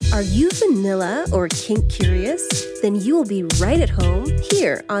Are you vanilla or kink curious? Then you will be right at home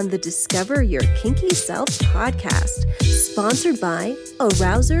here on the Discover Your Kinky Self podcast, sponsored by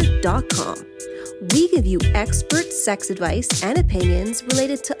Arouser.com. We give you expert sex advice and opinions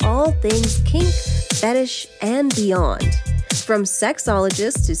related to all things kink, fetish, and beyond. From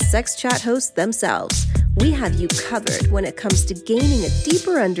sexologists to sex chat hosts themselves, we have you covered when it comes to gaining a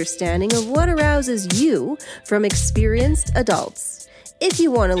deeper understanding of what arouses you from experienced adults. If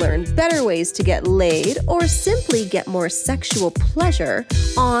you want to learn better ways to get laid or simply get more sexual pleasure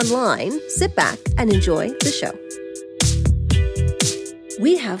online, sit back and enjoy the show.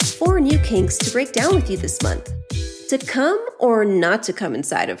 We have 4 new kinks to break down with you this month. To come or not to come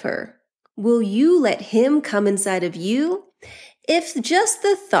inside of her? Will you let him come inside of you? If just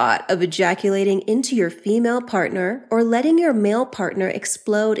the thought of ejaculating into your female partner or letting your male partner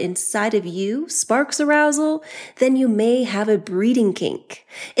explode inside of you sparks arousal, then you may have a breeding kink.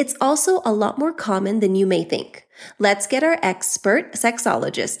 It's also a lot more common than you may think. Let's get our expert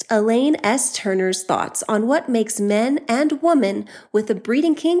sexologist, Elaine S. Turner's thoughts on what makes men and women with a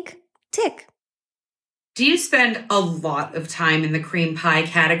breeding kink tick. Do you spend a lot of time in the cream pie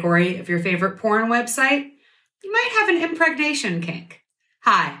category of your favorite porn website? You might have an impregnation kink.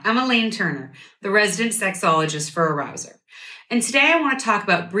 Hi, I'm Elaine Turner, the resident sexologist for Arouser. And today I want to talk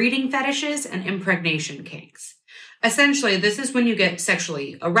about breeding fetishes and impregnation kinks. Essentially, this is when you get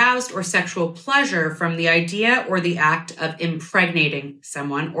sexually aroused or sexual pleasure from the idea or the act of impregnating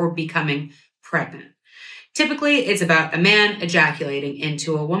someone or becoming pregnant. Typically, it's about a man ejaculating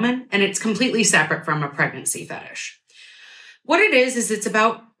into a woman, and it's completely separate from a pregnancy fetish. What it is it's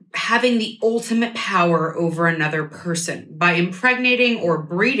about having the ultimate power over another person. By impregnating or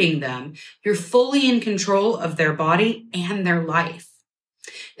breeding them, you're fully in control of their body and their life.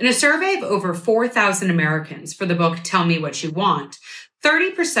 In a survey of over 4,000 Americans for the book Tell Me What You Want,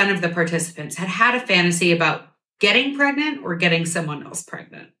 30% of the participants had had a fantasy about getting pregnant or getting someone else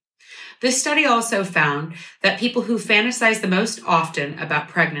pregnant. This study also found that people who fantasize the most often about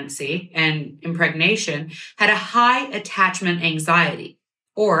pregnancy and impregnation had a high attachment anxiety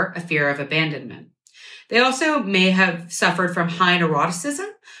or a fear of abandonment. They also may have suffered from high neuroticism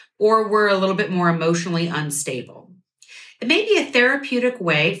or were a little bit more emotionally unstable. It may be a therapeutic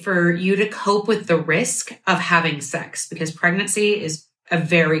way for you to cope with the risk of having sex because pregnancy is a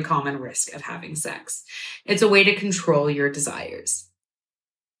very common risk of having sex. It's a way to control your desires.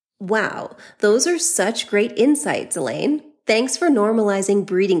 Wow, those are such great insights, Elaine. Thanks for normalizing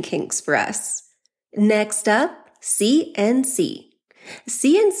breeding kinks for us. Next up, CNC.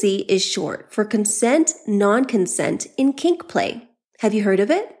 CNC is short for consent, non-consent in kink play. Have you heard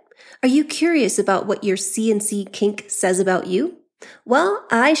of it? Are you curious about what your CNC kink says about you? Well,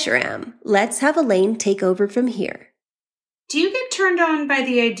 I sure am. Let's have Elaine take over from here. Do you get turned on by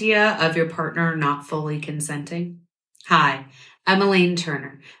the idea of your partner not fully consenting? Hi, I'm Elaine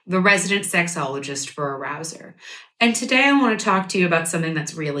Turner, the resident sexologist for Arouser. And today I want to talk to you about something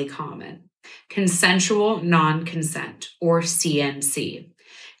that's really common. Consensual non-consent, or CNC.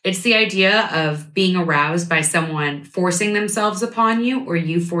 It's the idea of being aroused by someone forcing themselves upon you or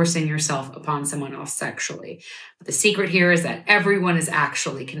you forcing yourself upon someone else sexually. But the secret here is that everyone is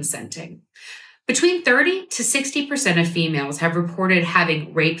actually consenting. Between 30 to 60% of females have reported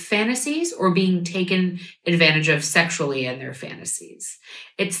having rape fantasies or being taken advantage of sexually in their fantasies.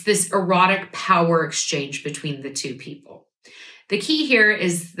 It's this erotic power exchange between the two people. The key here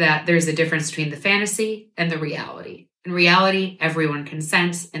is that there's a difference between the fantasy and the reality. In reality, everyone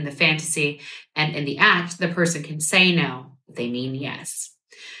consents. In the fantasy and in the act, the person can say no, but they mean yes.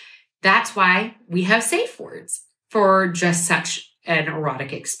 That's why we have safe words for just such an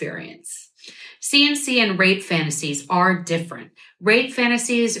erotic experience. CNC and rape fantasies are different. Rape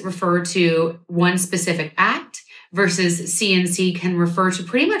fantasies refer to one specific act versus CNC can refer to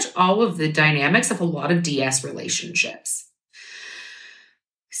pretty much all of the dynamics of a lot of DS relationships.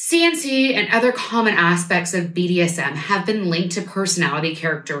 CNC and other common aspects of BDSM have been linked to personality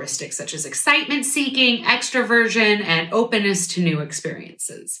characteristics such as excitement seeking, extroversion, and openness to new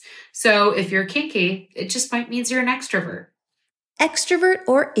experiences. So if you're kinky, it just might mean you're an extrovert. Extrovert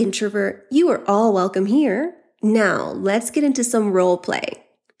or introvert, you are all welcome here. Now, let's get into some role play.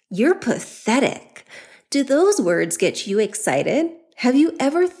 You're pathetic. Do those words get you excited? Have you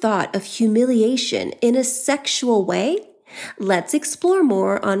ever thought of humiliation in a sexual way? Let's explore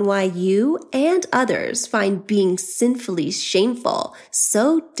more on why you and others find being sinfully shameful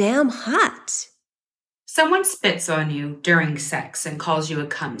so damn hot. Someone spits on you during sex and calls you a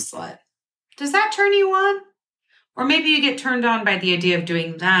cum slut. Does that turn you on? Or maybe you get turned on by the idea of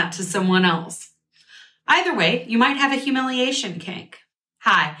doing that to someone else. Either way, you might have a humiliation kink.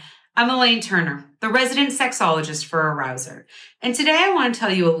 Hi, I'm Elaine Turner, the resident sexologist for Arouser, and today I want to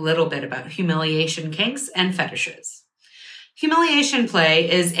tell you a little bit about humiliation kinks and fetishes. Humiliation play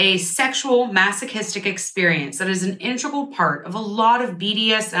is a sexual masochistic experience that is an integral part of a lot of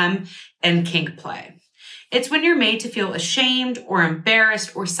BDSM and kink play. It's when you're made to feel ashamed or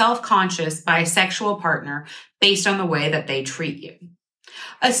embarrassed or self-conscious by a sexual partner based on the way that they treat you.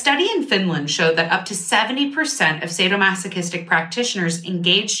 A study in Finland showed that up to 70% of sadomasochistic practitioners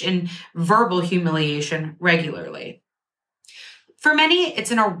engaged in verbal humiliation regularly. For many,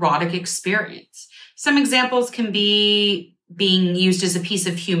 it's an erotic experience. Some examples can be being used as a piece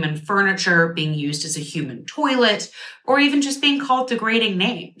of human furniture, being used as a human toilet, or even just being called degrading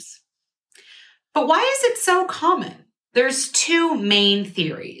names. But why is it so common? There's two main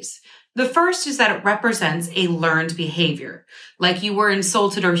theories. The first is that it represents a learned behavior, like you were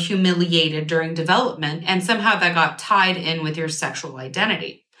insulted or humiliated during development, and somehow that got tied in with your sexual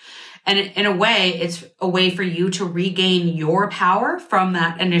identity. And in a way, it's a way for you to regain your power from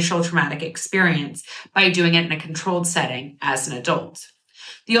that initial traumatic experience by doing it in a controlled setting as an adult.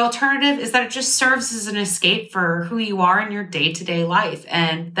 The alternative is that it just serves as an escape for who you are in your day-to-day life,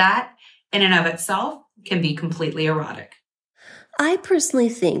 and that, in and of itself, can be completely erotic. I personally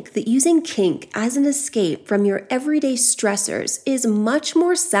think that using kink as an escape from your everyday stressors is much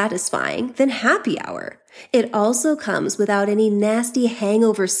more satisfying than happy hour. It also comes without any nasty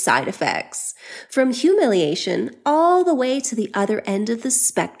hangover side effects. From humiliation all the way to the other end of the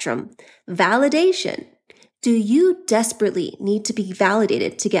spectrum, validation. Do you desperately need to be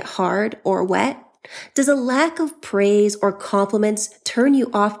validated to get hard or wet? Does a lack of praise or compliments turn you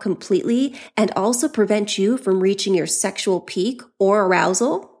off completely and also prevent you from reaching your sexual peak or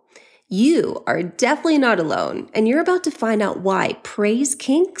arousal? You are definitely not alone, and you're about to find out why praise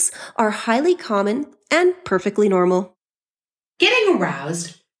kinks are highly common and perfectly normal. Getting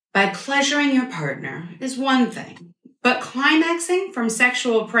aroused by pleasuring your partner is one thing, but climaxing from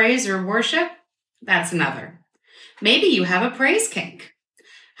sexual praise or worship, that's another. Maybe you have a praise kink.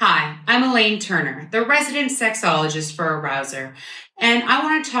 Hi, I'm Elaine Turner, the resident sexologist for Arouser, and I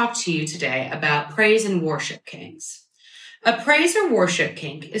want to talk to you today about praise and worship kinks. A praise or worship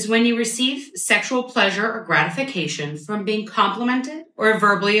kink is when you receive sexual pleasure or gratification from being complimented or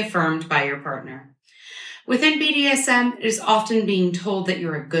verbally affirmed by your partner. Within BDSM, it is often being told that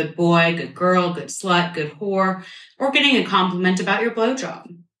you're a good boy, good girl, good slut, good whore, or getting a compliment about your blowjob.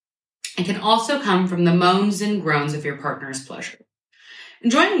 It can also come from the moans and groans of your partner's pleasure.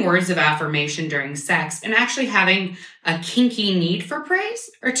 Enjoying words of affirmation during sex and actually having a kinky need for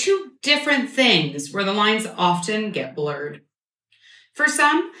praise are two different things where the lines often get blurred. For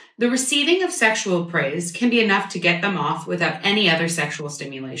some, the receiving of sexual praise can be enough to get them off without any other sexual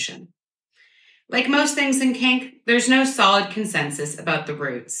stimulation. Like most things in kink, there's no solid consensus about the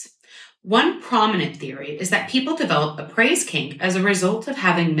roots. One prominent theory is that people develop a praise kink as a result of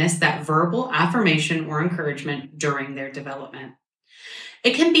having missed that verbal affirmation or encouragement during their development.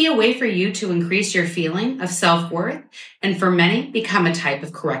 It can be a way for you to increase your feeling of self-worth and for many become a type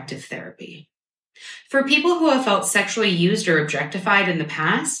of corrective therapy. For people who have felt sexually used or objectified in the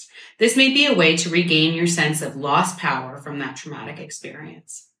past, this may be a way to regain your sense of lost power from that traumatic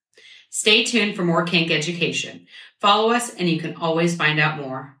experience. Stay tuned for more kink education. Follow us and you can always find out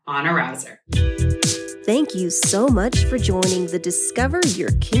more on Arouser. Thank you so much for joining the Discover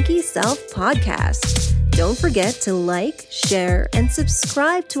Your Kinky Self podcast. Don't forget to like, share, and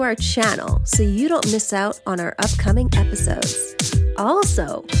subscribe to our channel so you don't miss out on our upcoming episodes.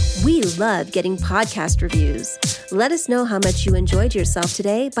 Also, we love getting podcast reviews. Let us know how much you enjoyed yourself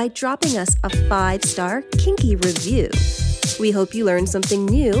today by dropping us a 5-star kinky review. We hope you learned something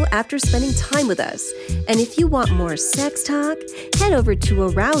new after spending time with us. And if you want more sex talk, head over to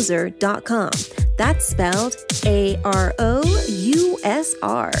arouser.com. That's spelled AROUSR.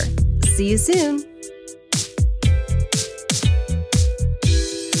 See you soon.